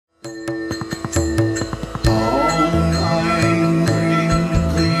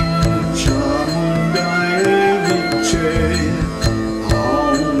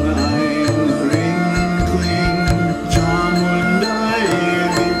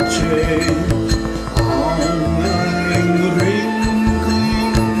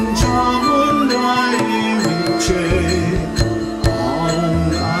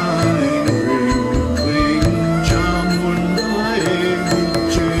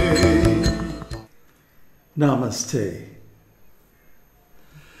Namaste.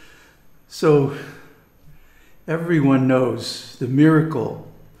 So, everyone knows the miracle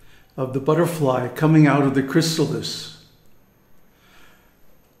of the butterfly coming out of the chrysalis.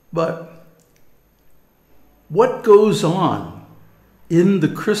 But what goes on in the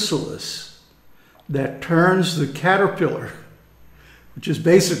chrysalis that turns the caterpillar, which is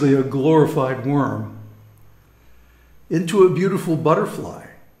basically a glorified worm, into a beautiful butterfly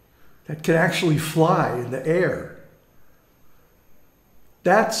that can actually fly in the air?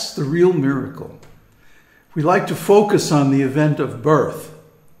 That's the real miracle. We like to focus on the event of birth,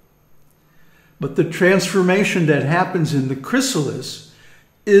 but the transformation that happens in the chrysalis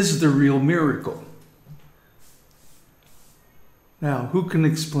is the real miracle. Now, who can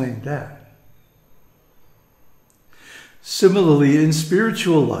explain that? Similarly, in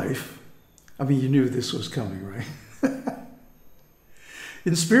spiritual life, I mean, you knew this was coming, right?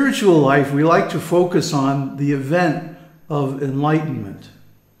 In spiritual life, we like to focus on the event of enlightenment.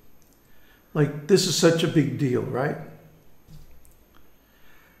 Like, this is such a big deal, right?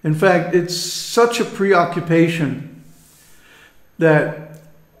 In fact, it's such a preoccupation that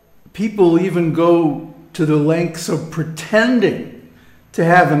people even go to the lengths of pretending to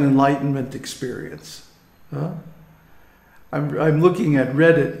have an enlightenment experience. I'm looking at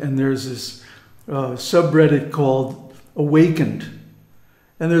Reddit, and there's this subreddit called Awakened.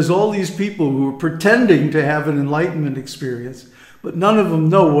 And there's all these people who are pretending to have an enlightenment experience, but none of them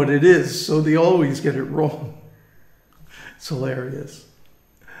know what it is, so they always get it wrong. It's hilarious.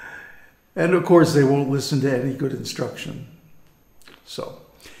 And of course, they won't listen to any good instruction. So,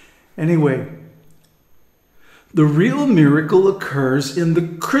 anyway, the real miracle occurs in the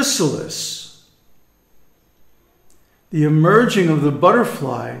chrysalis. The emerging of the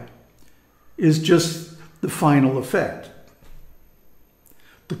butterfly is just the final effect.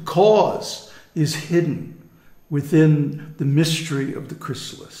 The cause is hidden within the mystery of the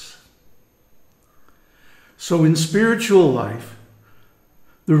chrysalis. So in spiritual life,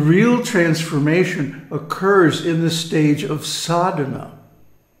 the real transformation occurs in the stage of sādhana.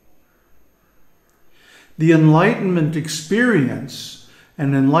 The enlightenment experience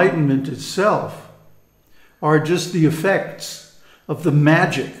and enlightenment itself are just the effects of the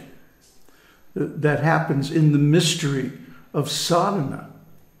magic that happens in the mystery of sādhana.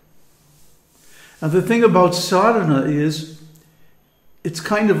 Now, the thing about sādhana is it's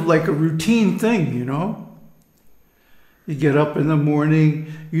kind of like a routine thing, you know? You get up in the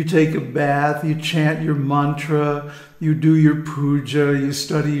morning, you take a bath, you chant your mantra, you do your puja, you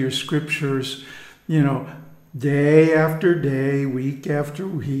study your scriptures, you know, day after day, week after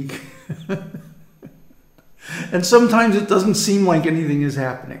week. And sometimes it doesn't seem like anything is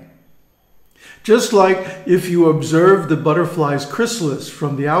happening. Just like if you observe the butterfly's chrysalis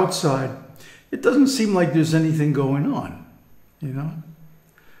from the outside, it doesn't seem like there's anything going on, you know?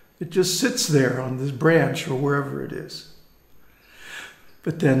 It just sits there on this branch or wherever it is.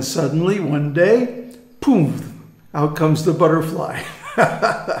 But then suddenly, one day, boom, out comes the butterfly.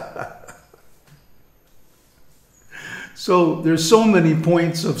 So there's so many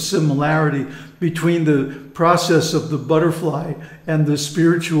points of similarity between the process of the butterfly and the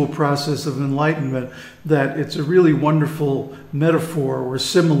spiritual process of enlightenment that it's a really wonderful metaphor or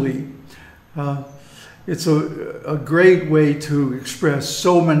simile. It's a great way to express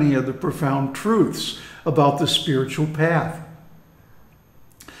so many of the profound truths about the spiritual path.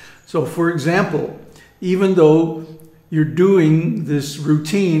 So, for example, even though you're doing this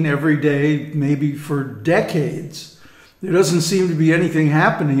routine every day, maybe for decades, there doesn't seem to be anything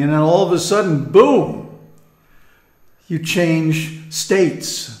happening, and then all of a sudden, boom, you change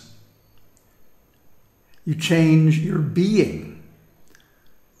states. You change your being.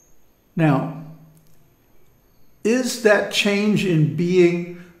 Now, is that change in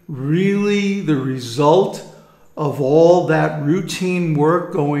being really the result of all that routine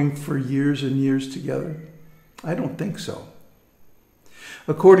work going for years and years together? I don't think so.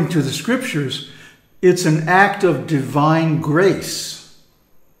 According to the scriptures, it's an act of divine grace.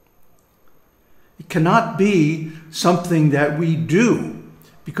 It cannot be something that we do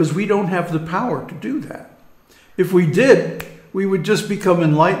because we don't have the power to do that. If we did, we would just become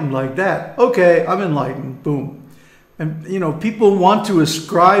enlightened like that. Okay, I'm enlightened, boom. And, you know, people want to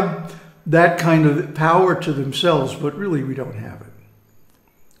ascribe that kind of power to themselves, but really we don't have it.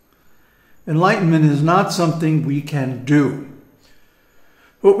 Enlightenment is not something we can do.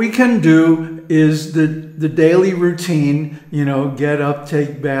 What we can do is the daily routine, you know, get up,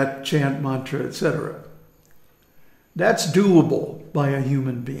 take bath, chant mantra, etc. That's doable by a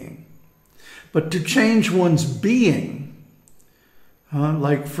human being. But to change one's being,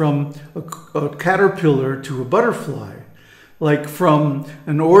 like from a caterpillar to a butterfly, like from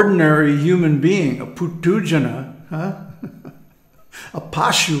an ordinary human being, a putujana, a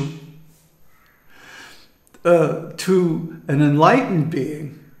pashu, to an enlightened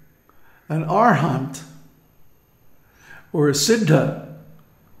being, an arhat, or a siddha.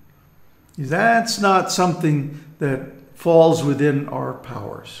 That's not something that falls within our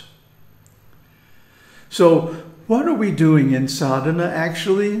powers. So what are we doing in sadhana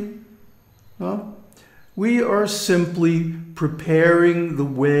actually? Well, we are simply preparing the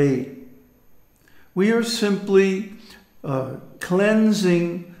way. We are simply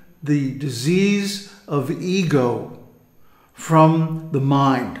cleansing the disease of ego from the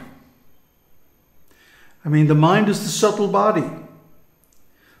mind. I mean, the mind is the subtle body.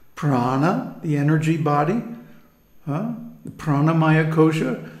 Prana, the energy body, the pranamaya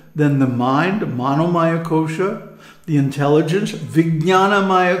kosha, then the mind, manomaya kosha, the intelligence,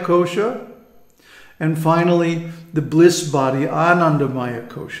 vijnanamaya kosha, and finally the bliss body, anandamaya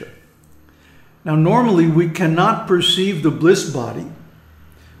kosha. Now normally we cannot perceive the bliss body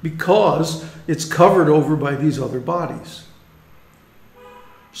because it's covered over by these other bodies.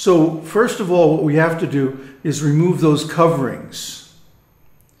 So first of all, what we have to do is remove those coverings,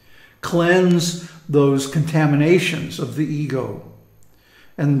 cleanse those contaminations of the ego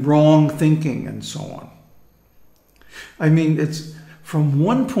and wrong thinking and so on. I mean, it's from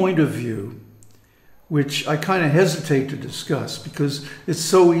one point of view, which I kind of hesitate to discuss because it's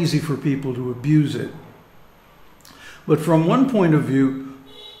so easy for people to abuse it. But from one point of view,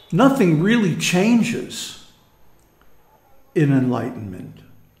 nothing really changes in enlightenment.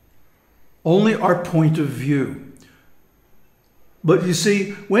 Only our point of view. But you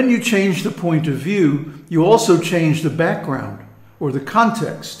see, when you change the point of view, you also change the background or the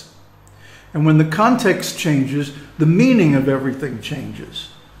context. And when the context changes, the meaning of everything changes.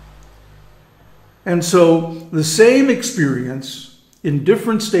 And so the same experience in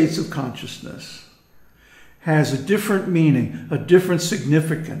different states of consciousness has a different meaning, a different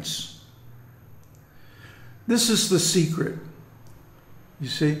significance. This is the secret. You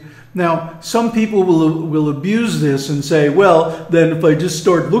see? Now, some people will abuse this and say, well, then if I just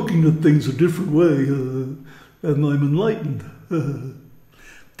start looking at things a different way, then I'm enlightened.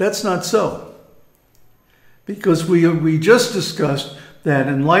 That's not so. Because we just discussed that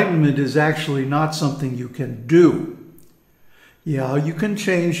enlightenment is actually not something you can do. Yeah, you can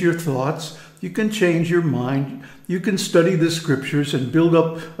change your thoughts, you can change your mind, you can study the scriptures and build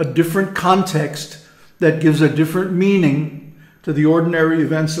up a different context that gives a different meaning to the ordinary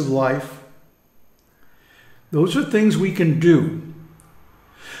events of life. Those are things we can do.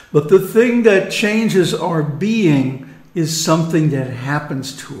 But the thing that changes our being is something that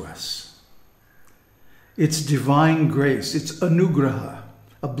happens to us. It's divine grace. It's anugraha,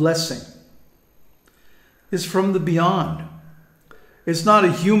 a blessing. It's from the beyond. It's not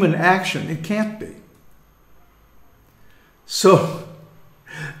a human action. It can't be. So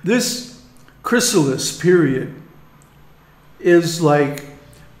this chrysalis period is like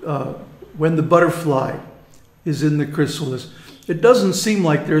when the butterfly is in the chrysalis. It doesn't seem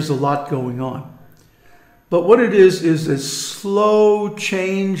like there's a lot going on. But what it is a slow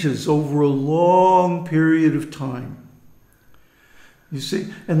changes over a long period of time. You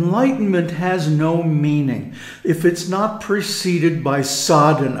see, enlightenment has no meaning if it's not preceded by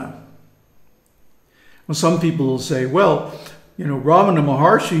sadhana. Well, some people will say, well, you know, Ramana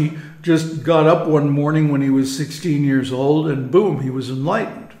Maharshi just got up one morning when he was 16 years old and boom, he was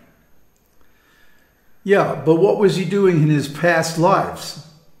enlightened. Yeah, but what was he doing in his past lives?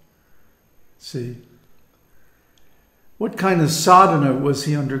 See? What kind of sadhana was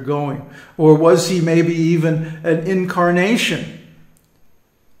he undergoing? Or was he maybe even an incarnation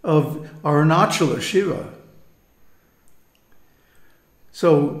of Arunachala Shiva?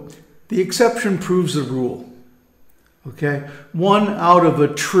 So the exception proves the rule. Okay? 1 out of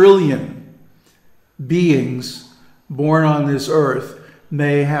 1 trillion beings born on this earth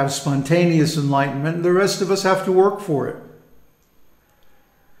may have spontaneous enlightenment, and the rest of us have to work for it.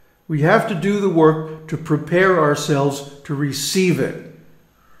 We have to do the work to prepare ourselves to receive it.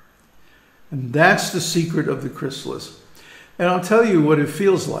 And that's the secret of the chrysalis. And I'll tell you what it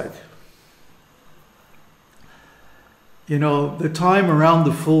feels like. You know, the time around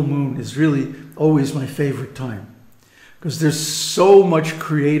the full moon is really always my favorite time, because there's so much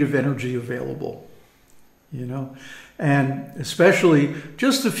creative energy available, you know. And especially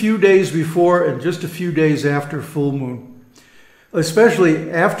just a few days before and just a few days after full moon.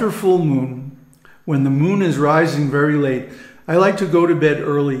 Especially after full moon, when the moon is rising very late, I like to go to bed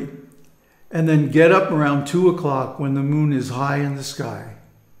early and then get up around 2 o'clock when the moon is high in the sky.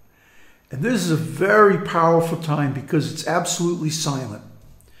 And this is a very powerful time because it's absolutely silent.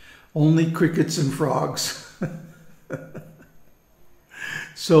 Only crickets and frogs.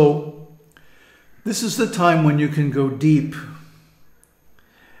 So this is the time when you can go deep.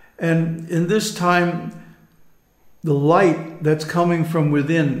 And in this time, the light that's coming from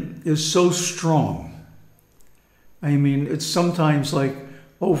within is so strong. I mean, it's sometimes like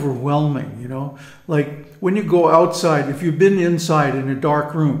overwhelming, you know? Like when you go outside, if you've been inside in a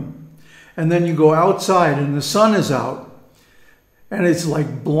dark room, and then you go outside and the sun is out, and it's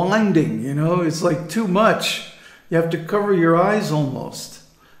like blinding, you know? It's like too much. You have to cover your eyes almost.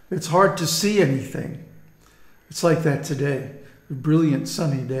 It's hard to see anything. It's like that today. A brilliant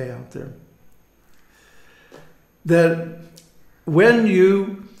sunny day out there. That when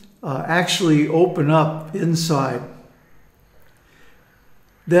you actually open up inside,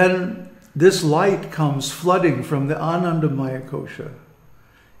 then this light comes flooding from the Anandamaya Kosha.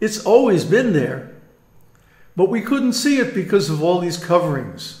 It's always been there, but we couldn't see it because of all these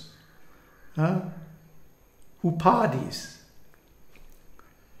coverings. Upadis.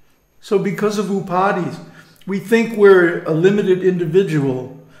 So because of upadis, we think we're a limited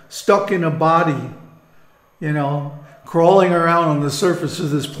individual stuck in a body, you know, crawling around on the surface of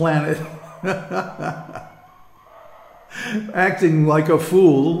this planet, acting like a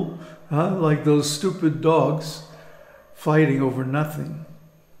fool, like those stupid dogs fighting over nothing.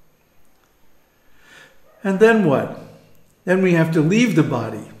 And then what? Then we have to leave the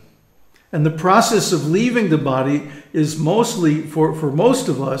body. And the process of leaving the body is mostly, for most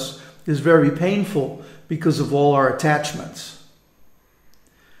of us, is very painful because of all our attachments,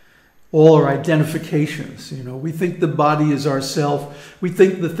 all our identifications. You know, we think the body is ourself. We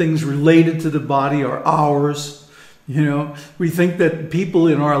think the things related to the body are ours. You know, we think that people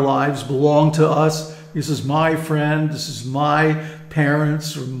in our lives belong to us. This is my friend. This is my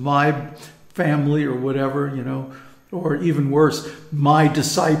parents or my family or whatever, you know, or even worse, my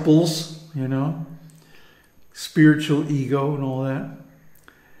disciples, you know, spiritual ego and all that.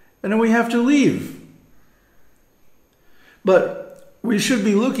 And then we have to leave. But we should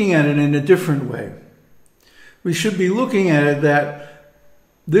be looking at it in a different way. We should be looking at it that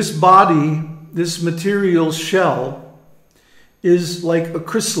this body, this material shell, is like a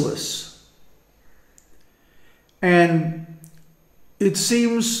chrysalis. And it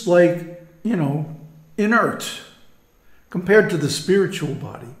seems like, you know, inert compared to the spiritual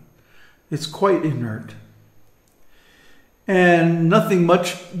body. It's quite inert. And nothing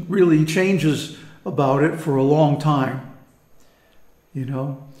much really changes about it for a long time. You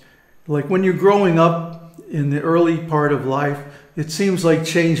know, like when you're growing up in the early part of life, it seems like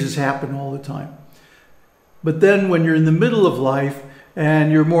changes happen all the time. But then when you're in the middle of life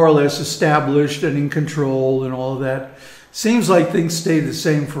and you're more or less established and in control and all of that, seems like things stay the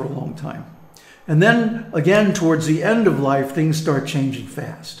same for a long time. And then again, towards the end of life, things start changing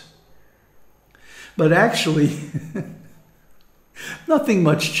fast. But actually, nothing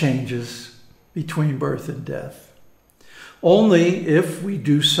much changes between birth and death. Only if we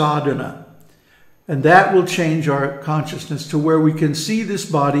do sādhana. And that will change our consciousness to where we can see this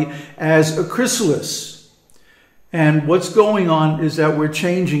body as a chrysalis. And what's going on is that we're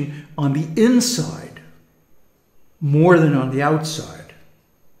changing on the inside more than on the outside.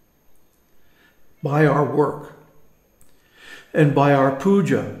 By our work. And by our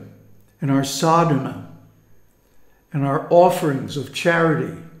puja. And our sādhana. And our offerings of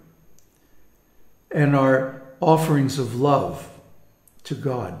charity. And our offerings of love to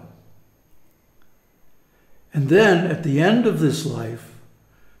God. And then at the end of this life,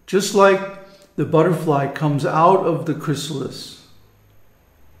 just like the butterfly comes out of the chrysalis,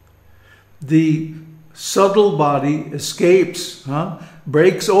 the subtle body escapes,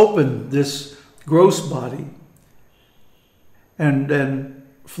 breaks open this gross body, and then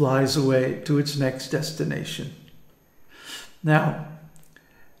flies away to its next destination. Now,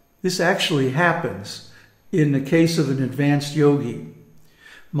 this actually happens in the case of an advanced yogi.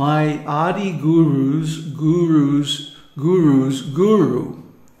 My Adi Guru's guru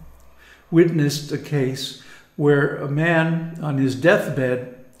witnessed a case where a man on his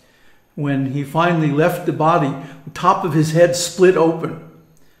deathbed, when he finally left the body, the top of his head split open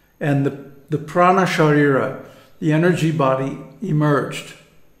and the prana sharira, the energy body, emerged.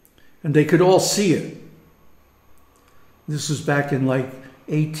 And they could all see it. This was back in like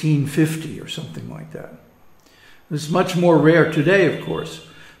 1850 or something like that. It's much more rare today, of course,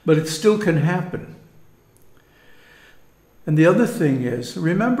 but it still can happen. And the other thing is,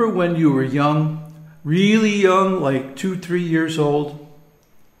 remember when you were young, really young, like 2, 3 years old,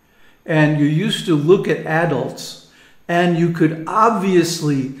 and you used to look at adults and you could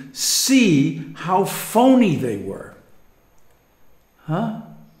obviously see how phony they were. Huh?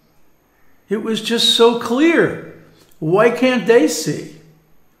 It was just so clear. Why can't they see?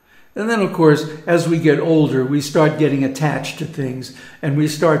 And then, of course, as we get older, we start getting attached to things and we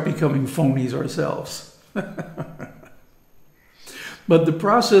start becoming phonies ourselves. But the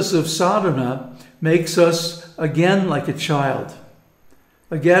process of sadhana makes us, again, like a child.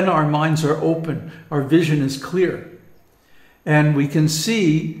 Again, our minds are open. Our vision is clear. And we can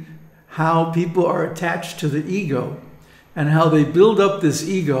see how people are attached to the ego and how they build up this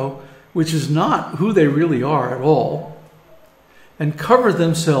ego, which is not who they really are at all, and cover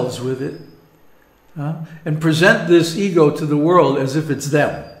themselves with it, and present this ego to the world as if it's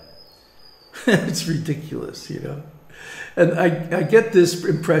them. It's ridiculous, you know. And I get this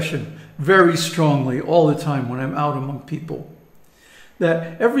impression very strongly all the time when I'm out among people,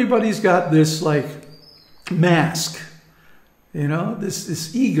 that everybody's got this like mask, you know,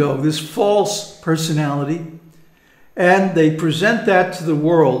 this ego, this false personality, and they present that to the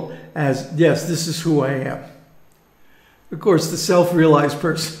world as, yes, this is who I am. Of course, the self-realized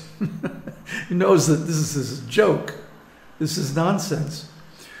person knows that this is a joke. This is nonsense.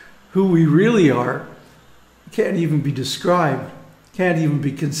 Who we really are can't even be described, can't even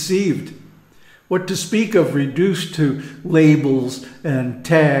be conceived. What to speak of reduced to labels and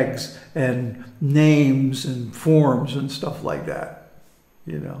tags and names and forms and stuff like that,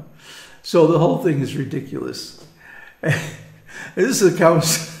 you know. So the whole thing is ridiculous. This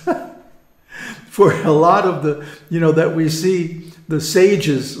accounts for a lot of the, you know, that we see the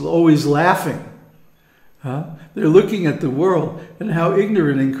sages always laughing. They're looking at the world and how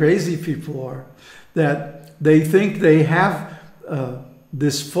ignorant and crazy people are, that they think they have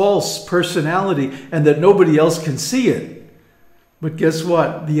this false personality and that nobody else can see it. But guess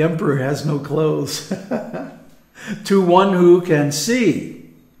what? The emperor has no clothes. To one who can see.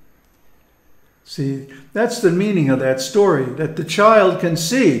 See, that's the meaning of that story, that the child can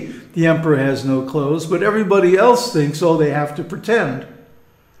see the emperor has no clothes, but everybody else thinks, oh, they have to pretend.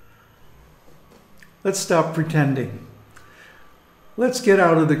 Let's stop pretending. Let's get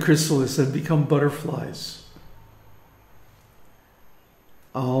out of the chrysalis and become butterflies.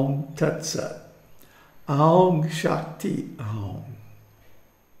 Om Tat Sat. Om Shakti Om.